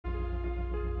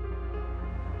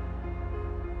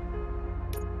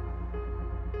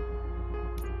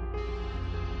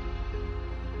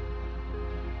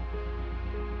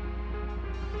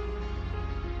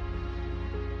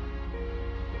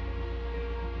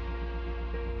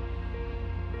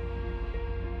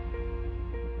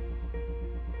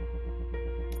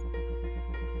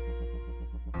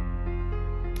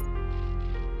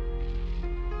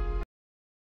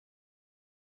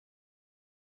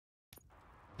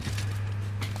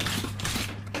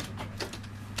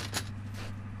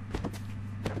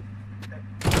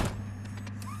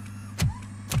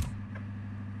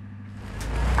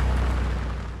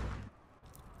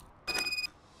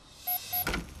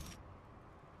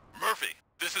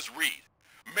This is Reed.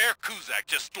 Mayor Kuzak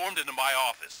just stormed into my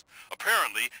office.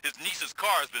 Apparently, his niece's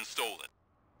car has been stolen.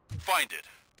 Find it.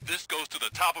 This goes to the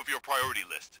top of your priority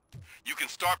list. You can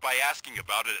start by asking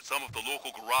about it at some of the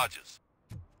local garages.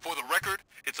 For the record,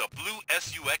 it's a blue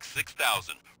SUX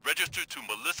 6000, registered to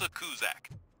Melissa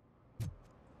Kuzak.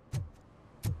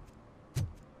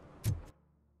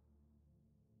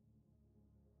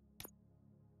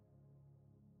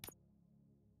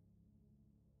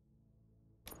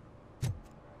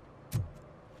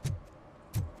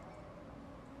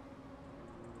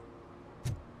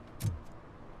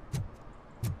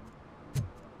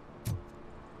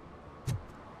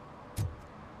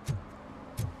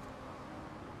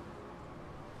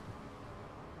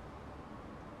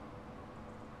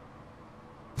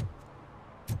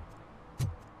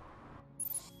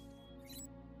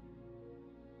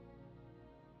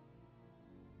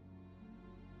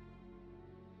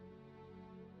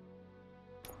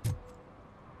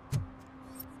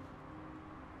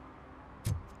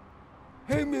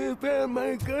 Hey, me found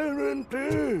my gun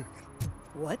too.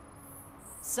 What?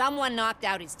 Someone knocked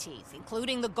out his teeth,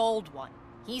 including the gold one.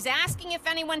 He's asking if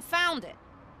anyone found it.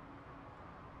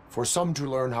 For some to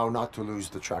learn how not to lose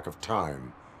the track of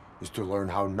time is to learn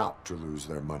how not to lose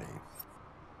their money.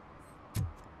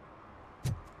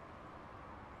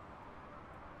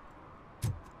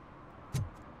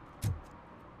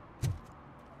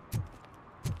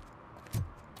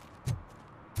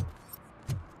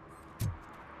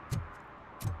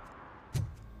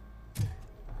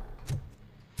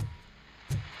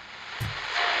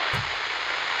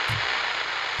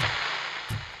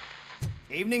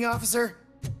 Evening, officer.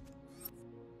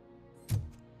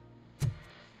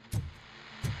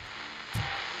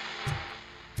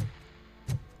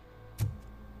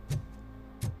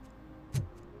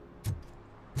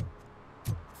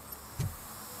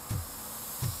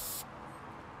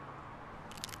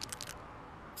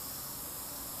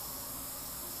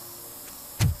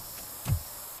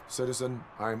 Citizen,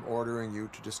 I'm ordering you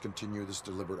to discontinue this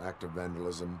deliberate act of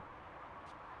vandalism.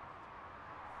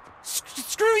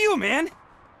 Screw you, man!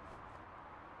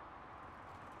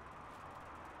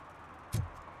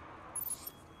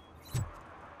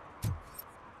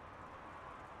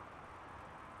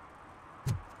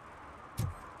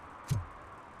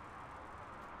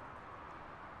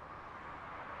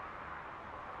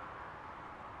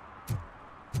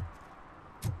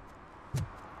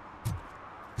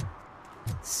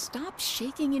 Stop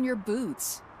shaking in your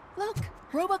boots. Look,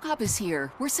 RoboCop is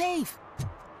here. We're safe.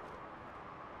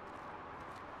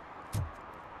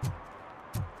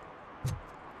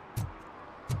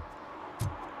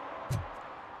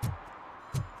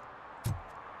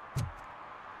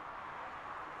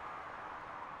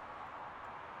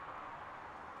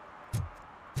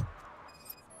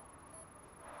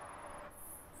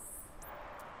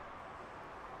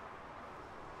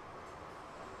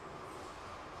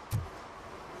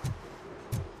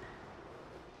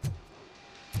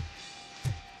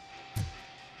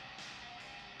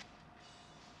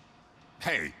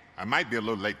 Hey, I might be a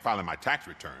little late filing my tax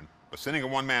return, but sending a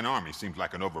one-man army seems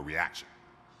like an overreaction.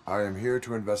 I am here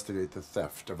to investigate the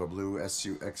theft of a blue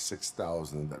SUX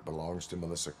 6000 that belongs to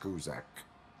Melissa Kuzak.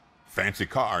 Fancy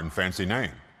car and fancy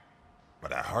name.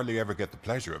 But I hardly ever get the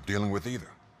pleasure of dealing with either.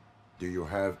 Do you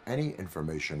have any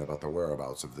information about the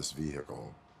whereabouts of this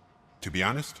vehicle? To be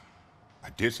honest, I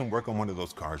did some work on one of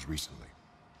those cars recently.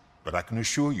 But I can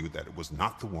assure you that it was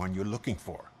not the one you're looking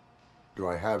for. Do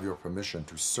I have your permission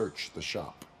to search the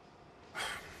shop?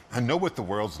 I know what the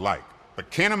world's like,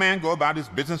 but can a man go about his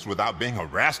business without being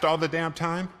harassed all the damn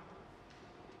time?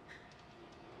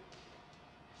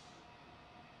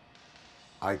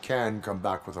 I can come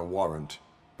back with a warrant,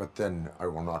 but then I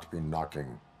will not be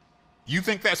knocking. You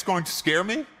think that's going to scare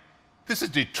me? This is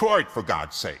Detroit, for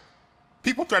God's sake.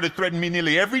 People try to threaten me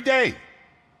nearly every day.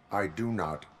 I do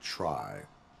not try.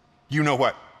 You know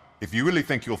what? If you really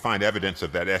think you'll find evidence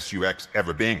of that SUX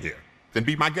ever being here, then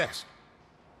be my guest.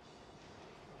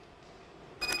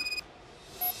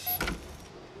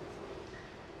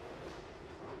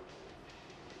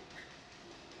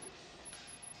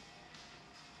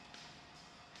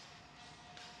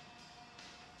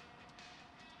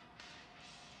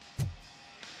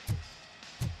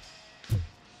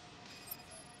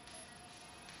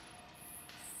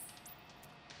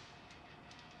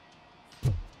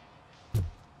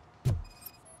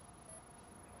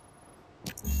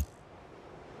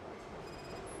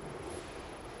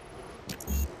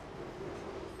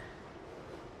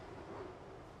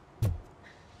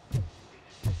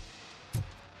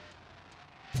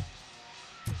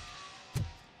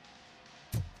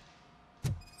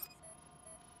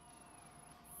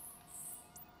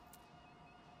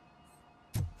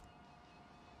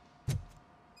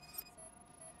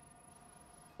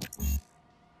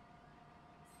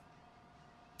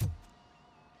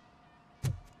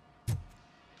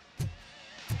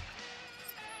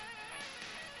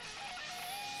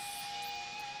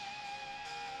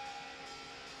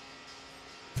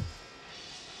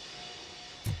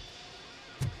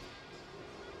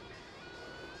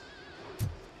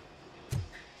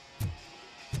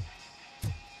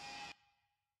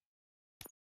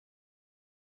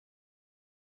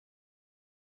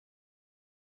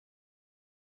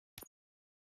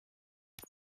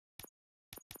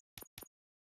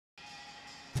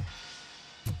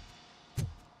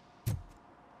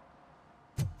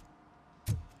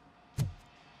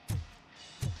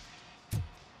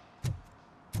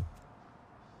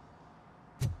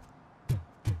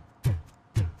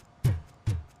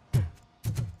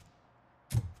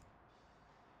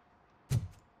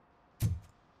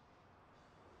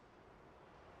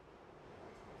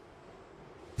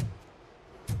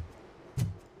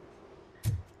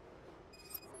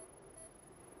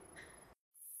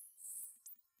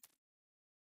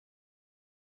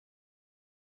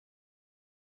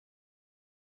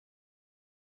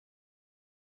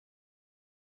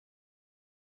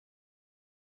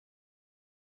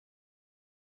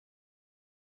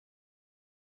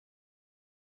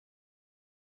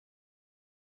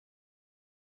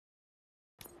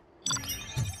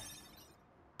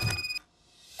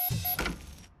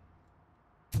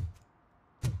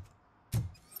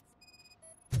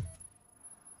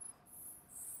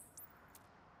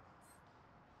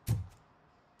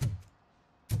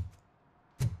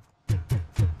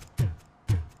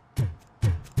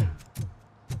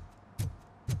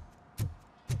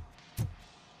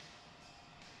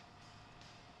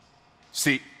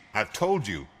 See, I've told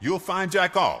you, you'll find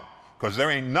Jack all, because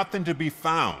there ain't nothing to be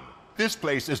found. This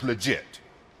place is legit.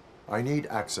 I need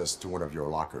access to one of your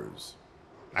lockers.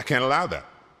 I can't allow that.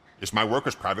 It's my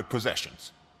workers' private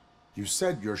possessions. You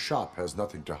said your shop has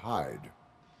nothing to hide.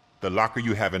 The locker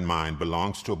you have in mind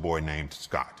belongs to a boy named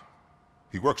Scott.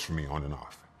 He works for me on and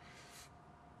off.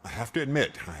 I have to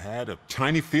admit, I had a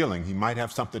tiny feeling he might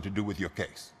have something to do with your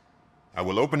case. I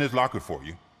will open his locker for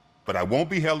you, but I won't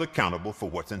be held accountable for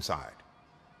what's inside.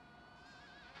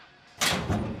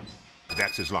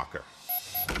 That's his locker.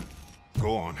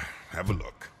 Go on, have a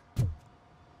look.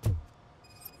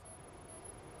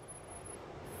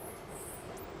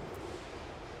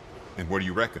 And what do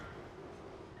you reckon?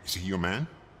 Is he your man?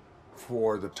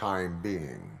 For the time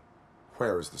being.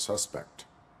 Where is the suspect?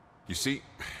 You see,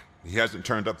 he hasn't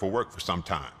turned up for work for some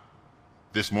time.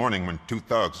 This morning, when two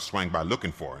thugs swang by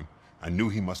looking for him, I knew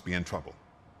he must be in trouble.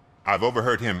 I've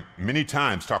overheard him many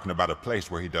times talking about a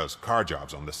place where he does car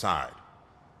jobs on the side.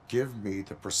 Give me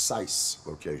the precise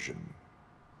location.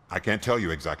 I can't tell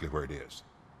you exactly where it is.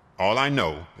 All I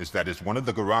know is that it's one of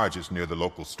the garages near the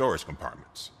local storage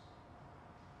compartments.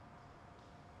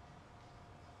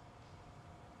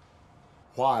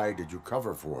 Why did you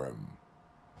cover for him?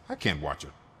 I can't watch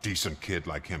a decent kid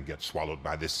like him get swallowed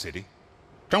by this city.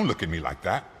 Don't look at me like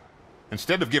that.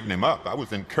 Instead of giving him up, I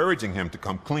was encouraging him to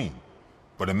come clean.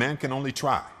 But a man can only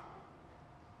try.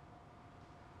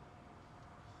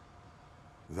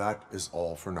 That is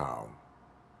all for now.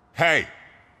 Hey!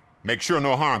 Make sure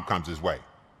no harm comes his way.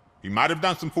 He might have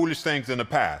done some foolish things in the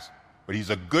past, but he's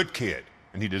a good kid,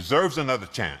 and he deserves another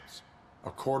chance.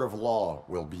 A court of law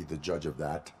will be the judge of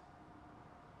that.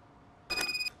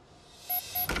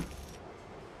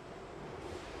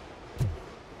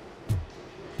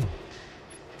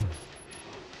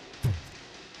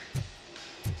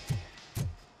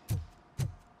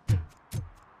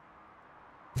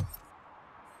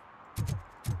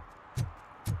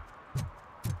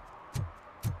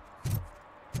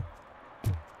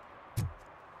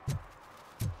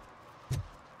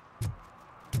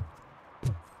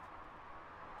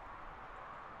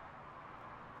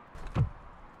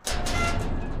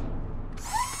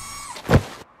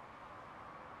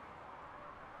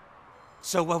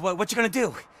 So, what you gonna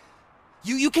do?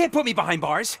 You can't put me behind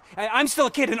bars. I'm still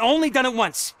a kid and only done it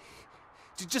once.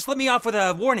 Just let me off with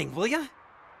a warning, will ya?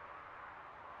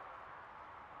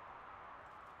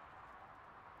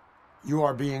 You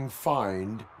are being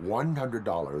fined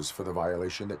 $100 for the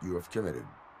violation that you have committed.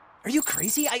 Are you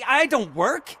crazy? I don't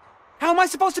work. How am I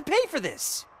supposed to pay for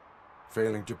this?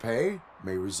 Failing to pay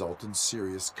may result in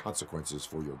serious consequences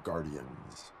for your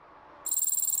guardians.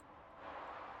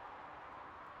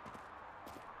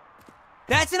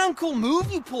 That's an uncool move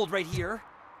you pulled right here.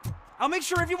 I'll make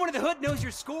sure everyone in the hood knows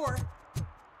your score.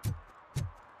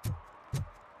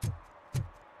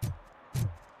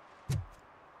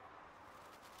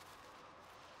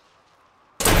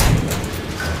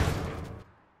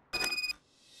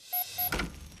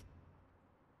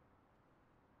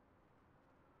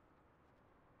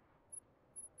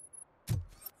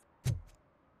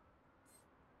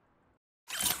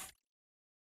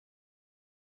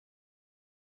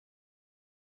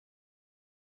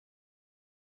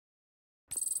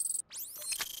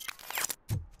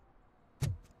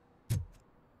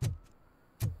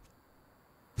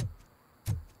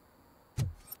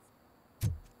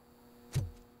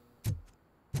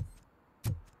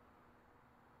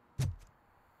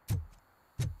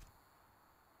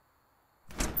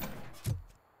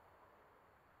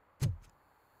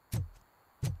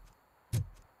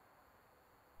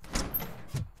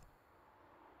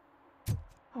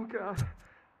 Oh God,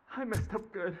 I messed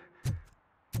up good.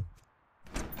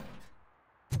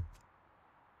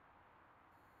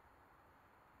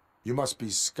 You must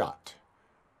be Scott.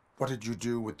 What did you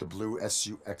do with the blue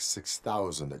SUX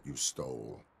 6000 that you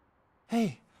stole?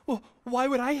 Hey, well, why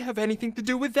would I have anything to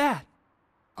do with that?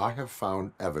 I have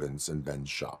found evidence in Ben's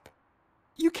shop.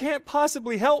 You can't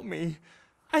possibly help me.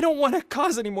 I don't want to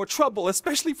cause any more trouble,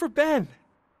 especially for Ben.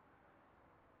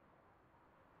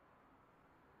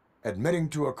 Admitting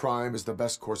to a crime is the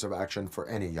best course of action for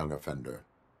any young offender.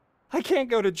 I can't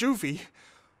go to juvie.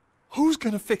 Who's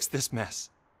gonna fix this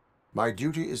mess? My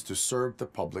duty is to serve the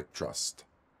public trust.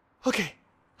 Okay.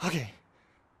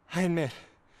 I admit.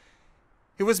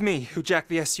 It was me who jacked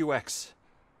the SUX.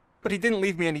 But he didn't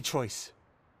leave me any choice.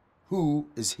 Who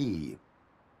is he?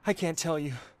 I can't tell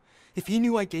you. If he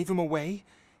knew I gave him away,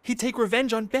 he'd take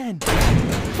revenge on Ben.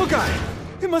 Oh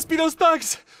God! It must be those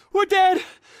thugs! We're dead!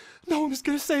 No one is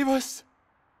gonna save us.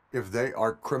 If they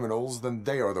are criminals, then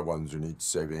they are the ones who need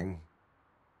saving.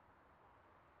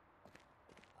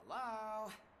 Hello?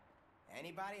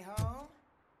 Anybody home?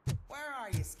 Where are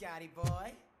you, Scotty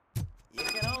boy? You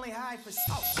can only hide for...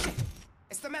 Oh, shit!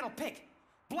 It's the metal pick!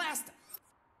 Blast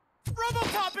him!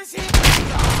 RoboCop is here!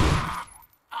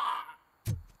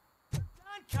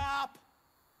 Done, cop!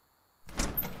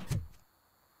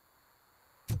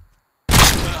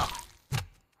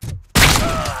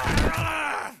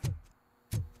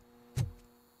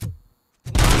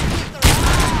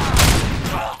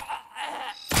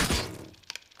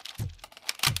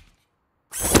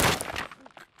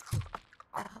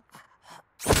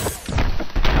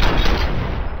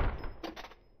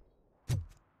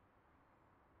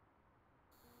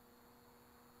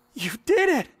 You did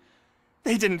it!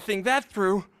 They didn't think that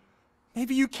through.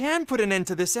 Maybe you can put an end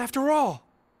to this after all.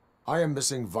 I am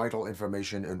missing vital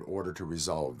information in order to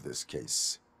resolve this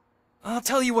case. I'll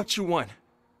tell you what you want.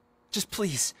 Just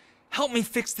please, help me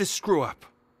fix this screw-up.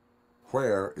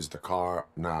 Where is the car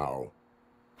now?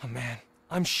 Oh man,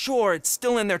 I'm sure it's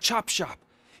still in their chop shop.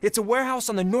 It's a warehouse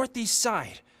on the northeast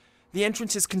side. The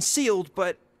entrance is concealed,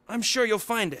 but I'm sure you'll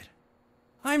find it.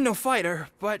 I'm no fighter,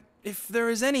 but if there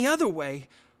is any other way,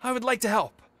 I would like to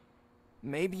help.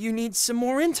 Maybe you need some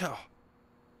more intel.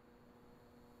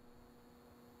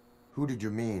 Who did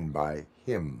you mean by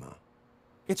him?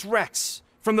 It's Rex,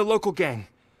 from the local gang.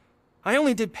 I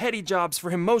only did petty jobs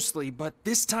for him mostly, but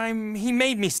this time he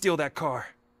made me steal that car.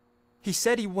 He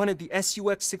said he wanted the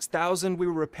SUX 6000 we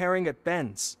were repairing at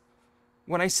Ben's.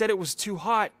 When I said it was too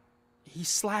hot, he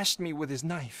slashed me with his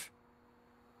knife.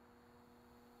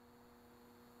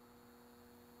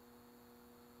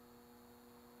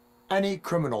 Any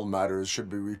criminal matters should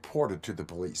be reported to the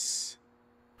police.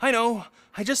 I know.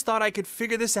 I just thought I could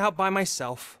figure this out by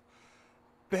myself.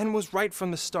 Ben was right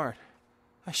from the start.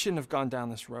 I shouldn't have gone down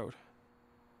this road.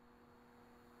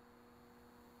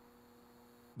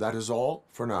 That is all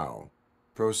for now.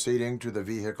 Proceeding to the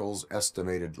vehicle's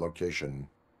estimated location.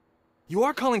 You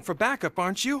are calling for backup,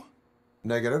 aren't you?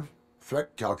 Negative.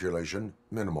 Threat calculation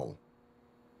minimal.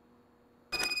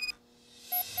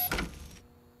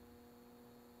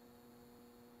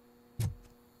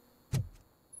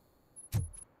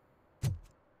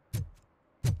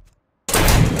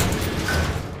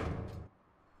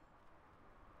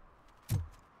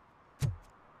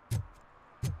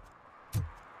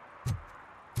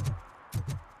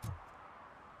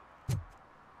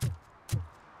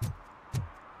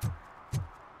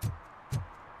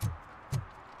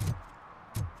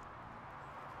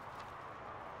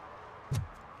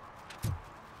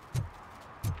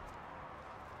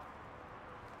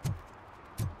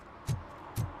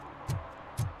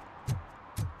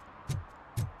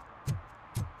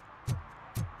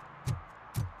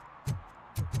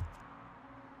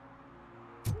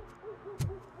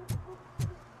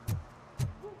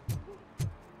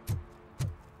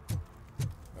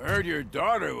 Heard your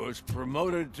daughter was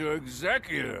promoted to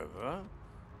executive, huh?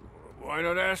 Why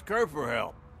not ask her for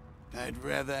help? I'd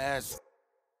rather ask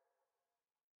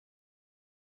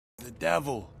the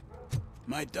devil.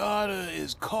 My daughter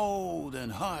is cold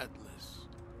and heartless.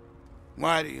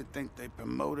 Why do you think they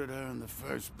promoted her in the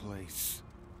first place?